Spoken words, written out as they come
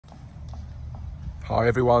Hi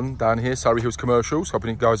everyone, Dan here, Surrey Hills Commercials.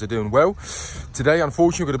 Hoping you guys are doing well. Today,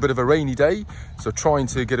 unfortunately, we've got a bit of a rainy day, so trying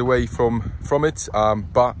to get away from it,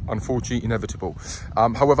 but unfortunately inevitable.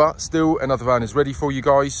 However, still another van is ready for you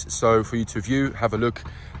guys, so for you to view, have a look,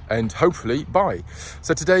 and hopefully buy.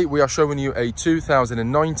 So today we are showing you a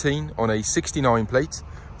 2019 on a 69 plate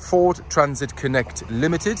Ford Transit Connect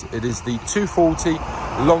Limited. It is the 240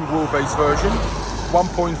 long wheelbase version,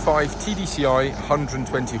 1.5 TDCi,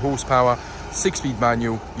 120 horsepower, 6-speed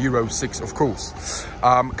manual, Euro 6 of course.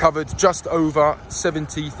 Covered just over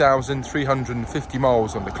 70,350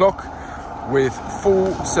 miles on the clock, with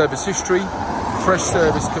full service history, fresh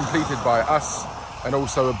service completed by us, and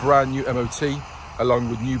also a brand new MOT along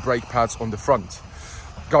with new brake pads on the front.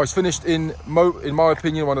 Guys, finished in my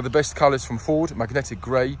opinion, one of the best colours from Ford, magnetic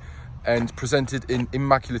grey, and presented in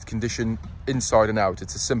immaculate condition inside and out.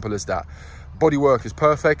 It's as simple as that. Bodywork is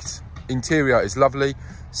perfect, interior is lovely,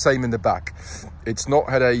 same in the back. It's not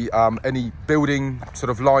had any building sort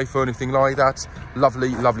of life or anything like that.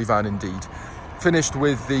 Lovely van indeed. Finished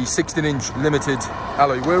with the 16-inch limited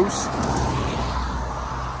alloy wheels.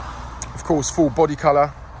 Of course, full body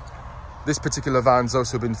colour. This particular van's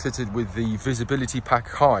also been fitted with the Visibility Pack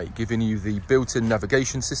High, giving you the built-in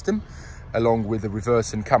navigation system along with the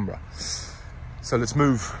reverse and camera. So let's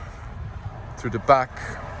move through the back.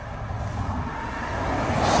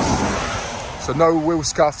 So no wheel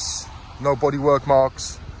scuffs, no bodywork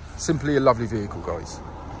marks, simply a lovely vehicle, guys.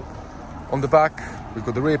 On the back, we've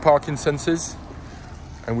got the rear parking sensors,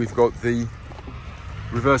 and we've got the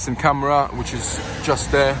reverse and camera, which is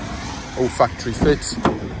just there, all factory fit.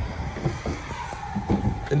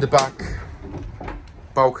 In the back,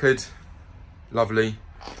 bulkhead, lovely.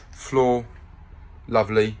 Floor,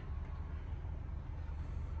 lovely.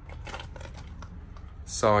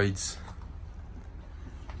 Sides.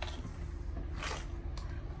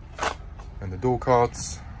 And the door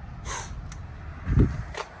cards.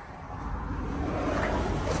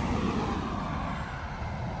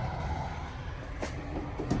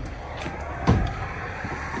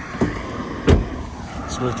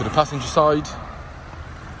 Let's move to the passenger side.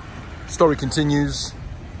 Story continues.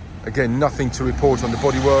 Again, nothing to report on the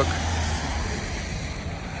bodywork.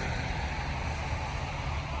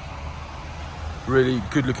 Really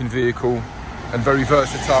good looking vehicle and very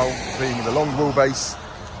versatile, being the long wheelbase,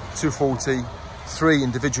 240, 3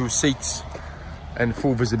 individual seats and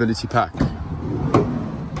full visibility pack.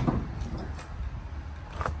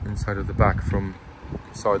 Inside of the back from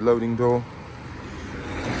side loading door.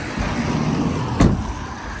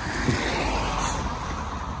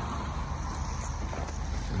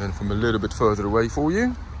 And then from a little bit further away for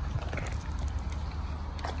you.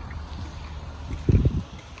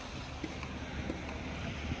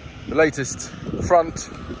 The latest front,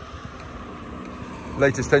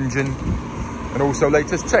 latest engine, and also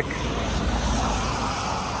latest tech.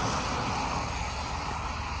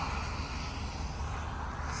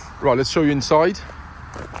 Right, let's show you inside.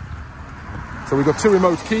 So we've got 2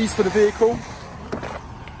 remote keys for the vehicle.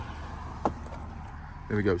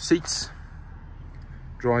 There we go, seats,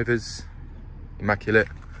 drivers, immaculate.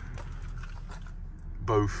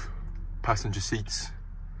 Both passenger seats,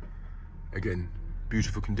 again,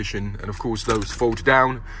 beautiful condition, and of course those fold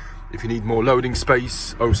down if you need more loading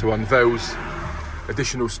space. Also unveils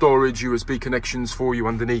additional storage, USB connections for you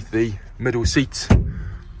underneath the middle seat.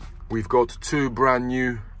 We've got 2 brand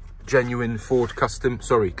new genuine Ford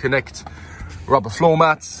Connect rubber floor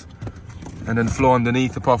mats, and then floor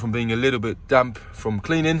underneath, apart from being a little bit damp from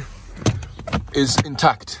cleaning, is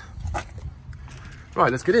intact. Right,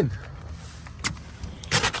 let's get in.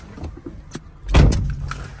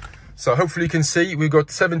 So hopefully you can see we've got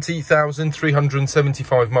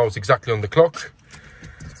 70,375 miles exactly on the clock.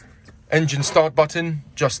 Engine start button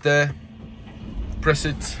just there. Press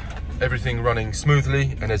it, everything running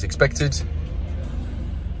smoothly and as expected.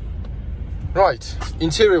 Right,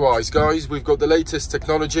 interior wise guys, we've got the latest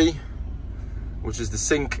technology, which is the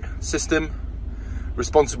sync system,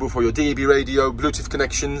 responsible for your DAB radio, Bluetooth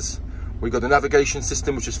connections. We've got the navigation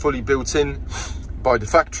system, which is fully built in by the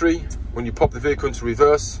factory. When you pop the vehicle into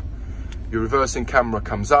reverse, your reversing camera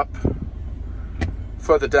comes up.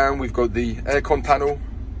 Further down, we've got the aircon panel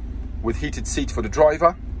with heated seat for the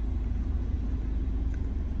driver.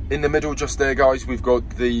 In the middle, just there, guys, we've got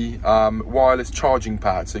the wireless charging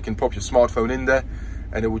pad. So you can pop your smartphone in there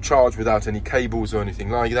and it will charge without any cables or anything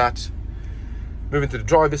like that. Moving to the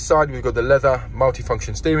driver's side, we've got the leather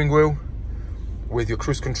multifunction steering wheel with your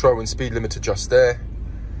cruise control and speed limiter just there.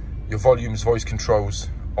 Your volumes, voice controls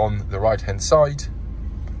on the right-hand side.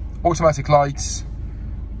 Automatic lights,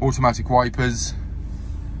 automatic wipers,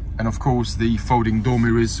 and of course the folding door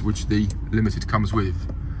mirrors which the Limited comes with.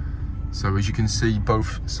 So as you can see,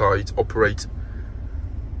 both sides operate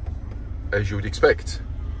as you would expect.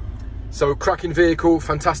 So cracking vehicle,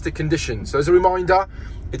 fantastic condition. So as a reminder,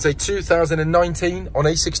 it's a 2019 on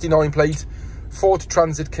a 69 plate Ford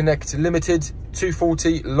Transit Connect Limited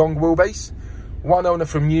 240 long wheelbase. One owner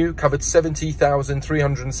from new, covered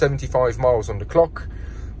 70,375 miles on the clock.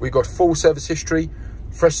 We got full service history,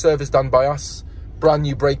 fresh service done by us, brand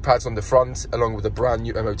new brake pads on the front, along with a brand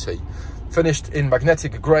new MOT. Finished in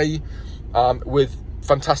magnetic grey with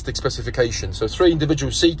fantastic specifications. So 3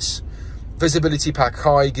 individual seats, visibility pack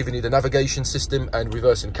high, giving you the navigation system and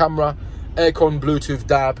reversing camera, aircon, Bluetooth,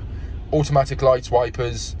 DAB, automatic lights,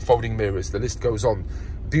 wipers, folding mirrors. The list goes on.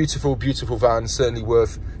 Beautiful, beautiful van, certainly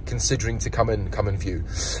worth considering to come and view.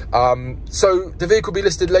 So the vehicle will be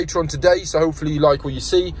listed later on today, so hopefully you like what you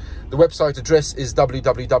see. The website address is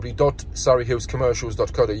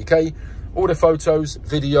www.surreyhillscommercials.co.uk. All the photos,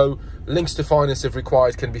 video, links to finance if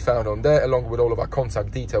required can be found on there, along with all of our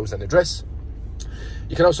contact details and address.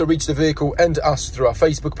 You can also reach the vehicle and us through our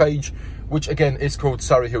Facebook page, which again is called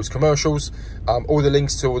Surrey Hills Commercials. All the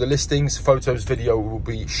links to all the listings, photos, video will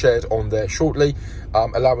be shared on there shortly,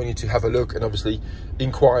 allowing you to have a look and obviously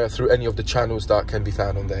inquire through any of the channels that can be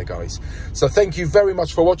found on there, guys. So thank you very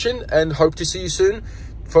much for watching, and hope to see you soon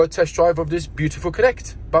for a test drive of this beautiful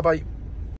Connect. Bye bye.